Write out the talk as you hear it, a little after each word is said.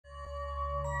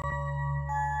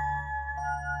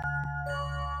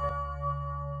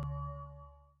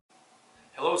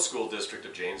Hello, School District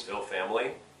of Janesville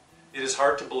family. It is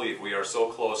hard to believe we are so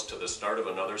close to the start of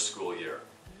another school year.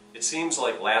 It seems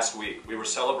like last week we were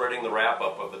celebrating the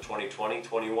wrap-up of the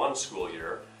 2020-21 school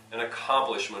year, an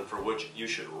accomplishment for which you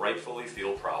should rightfully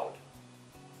feel proud.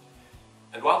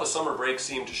 And while the summer break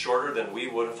seemed shorter than we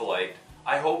would have liked,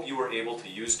 I hope you were able to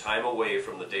use time away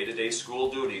from the day-to-day school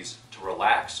duties to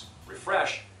relax,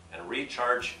 refresh, and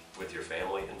recharge with your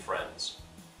family and friends.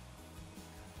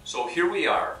 So here we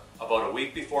are, about a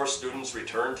week before students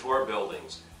return to our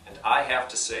buildings, and I have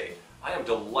to say, I am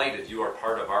delighted you are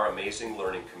part of our amazing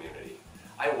learning community.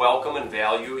 I welcome and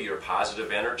value your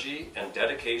positive energy and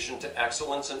dedication to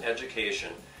excellence in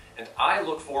education, and I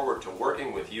look forward to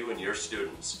working with you and your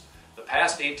students. The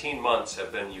past 18 months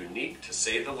have been unique to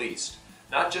say the least,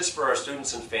 not just for our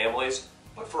students and families,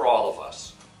 but for all of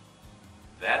us.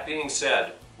 That being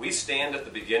said, we stand at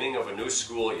the beginning of a new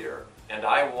school year, and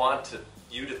I want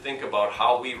you to think about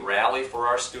how we rally for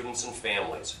our students and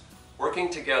families, working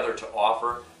together to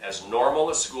offer as normal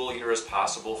a school year as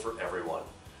possible for everyone.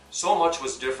 So much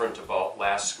was different about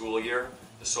last school year: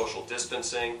 the social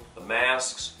distancing, the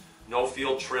masks, no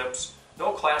field trips,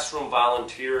 no classroom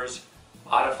volunteers,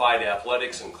 modified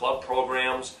athletics and club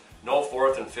programs, no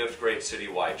 4th and 5th grade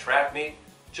citywide track meet,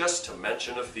 just to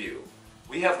mention a few.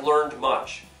 We have learned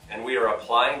much, and we are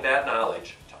applying that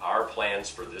knowledge to our plans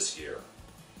for this year.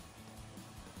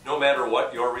 No matter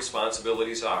what your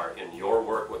responsibilities are in your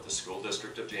work with the School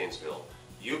District of Janesville,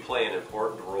 you play an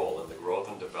important role in the growth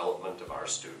and development of our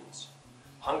students.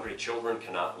 Hungry children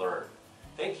cannot learn.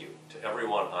 Thank you to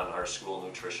everyone on our school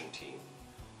nutrition team.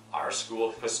 Our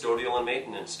school custodial and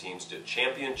maintenance teams did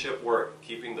championship work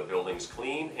keeping the buildings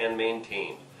clean and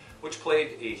maintained, which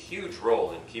played a huge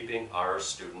role in keeping our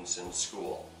students in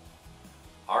school.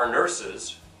 Our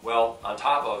nurses, well, on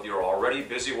top of your already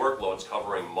busy workloads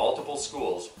covering multiple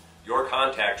schools, your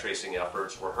contact tracing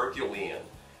efforts were Herculean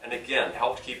and again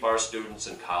helped keep our students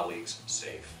and colleagues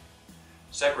safe.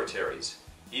 Secretaries,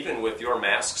 even with your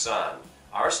masks on,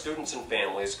 our students and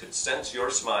families could sense your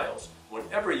smiles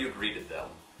whenever you greeted them.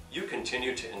 You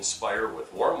continue to inspire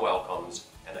with warm welcomes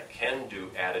and a can-do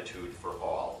attitude for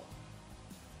all.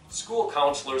 School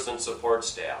counselors and support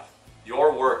staff,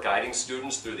 your work guiding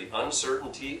students through the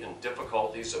uncertainty and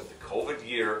difficulties of the COVID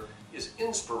year is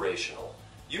inspirational.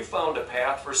 You found a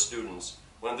path for students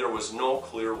when there was no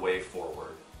clear way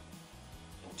forward.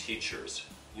 And teachers,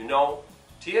 you know,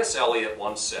 T.S. Eliot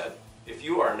once said, "If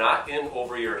you are not in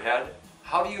over your head,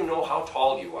 how do you know how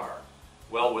tall you are?"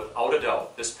 Well, without a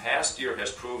doubt, this past year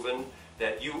has proven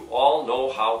that you all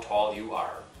know how tall you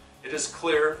are. It is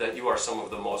clear that you are some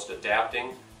of the most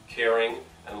adapting, caring,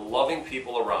 and loving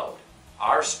people around.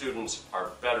 Our students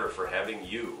are better for having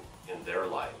you in their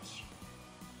lives.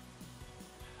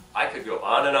 I could go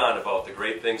on and on about the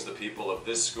great things the people of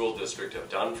this school district have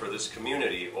done for this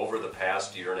community over the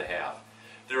past year and a half.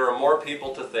 There are more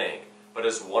people to thank, but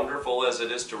as wonderful as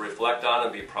it is to reflect on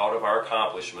and be proud of our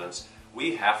accomplishments,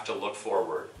 we have to look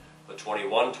forward. The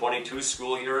 21-22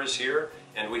 school year is here,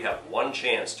 and we have one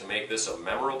chance to make this a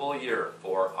memorable year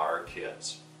for our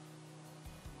kids.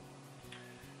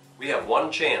 We have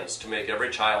one chance to make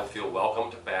every child feel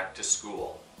welcomed back to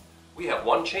school. We have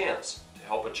one chance to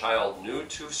help a child new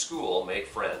to school make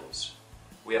friends.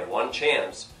 We have one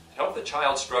chance to help the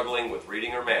child struggling with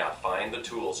reading or math find the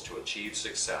tools to achieve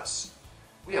success.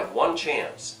 We have one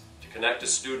chance to connect a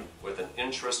student with an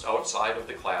interest outside of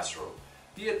the classroom,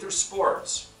 be it through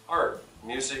sports, art,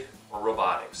 music, or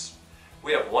robotics.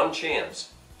 We have one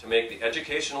chance to make the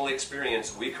educational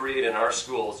experience we create in our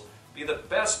schools be the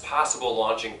best possible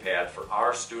launching pad for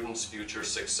our students' future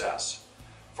success.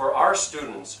 For our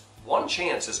students, one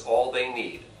chance is all they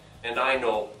need, and I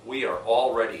know we are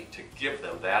all ready to give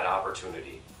them that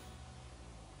opportunity.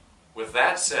 With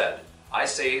that said, I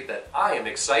say that I am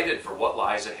excited for what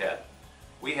lies ahead.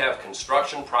 We have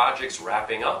construction projects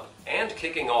wrapping up and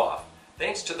kicking off,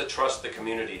 thanks to the trust the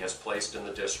community has placed in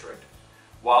the district.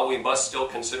 While we must still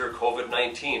consider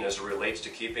COVID-19 as it relates to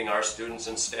keeping our students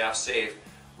and staff safe,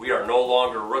 we are no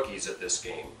longer rookies at this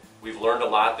game. We've learned a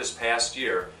lot this past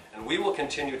year, and we will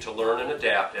continue to learn and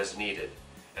adapt as needed,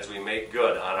 as we make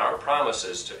good on our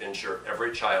promises to ensure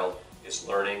every child is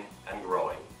learning and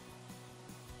growing.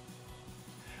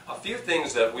 A few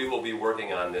things that we will be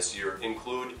working on this year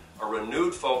include a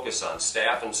renewed focus on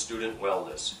staff and student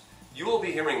wellness. You will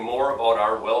be hearing more about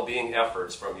our well-being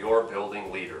efforts from your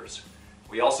building leaders.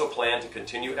 We also plan to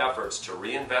continue efforts to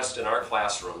reinvest in our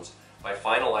classrooms by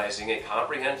finalizing a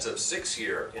comprehensive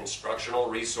 6-year instructional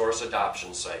resource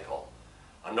adoption cycle.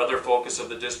 Another focus of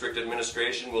the district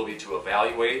administration will be to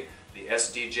evaluate the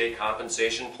SDJ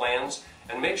compensation plans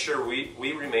and make sure we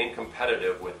remain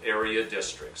competitive with area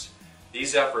districts.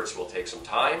 These efforts will take some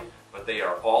time, but they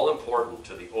are all important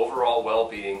to the overall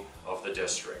well-being of the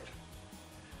district.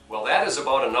 Well, that is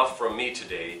about enough from me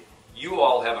today. You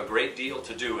all have a great deal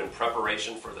to do in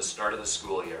preparation for the start of the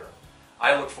school year.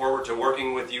 I look forward to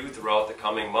working with you throughout the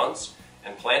coming months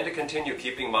and plan to continue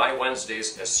keeping my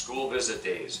Wednesdays as school visit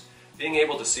days. Being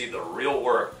able to see the real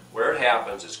work where it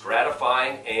happens is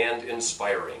gratifying and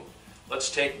inspiring. Let's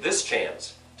take this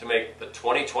chance to make the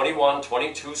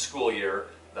 2021-22 school year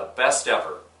the best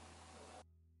ever.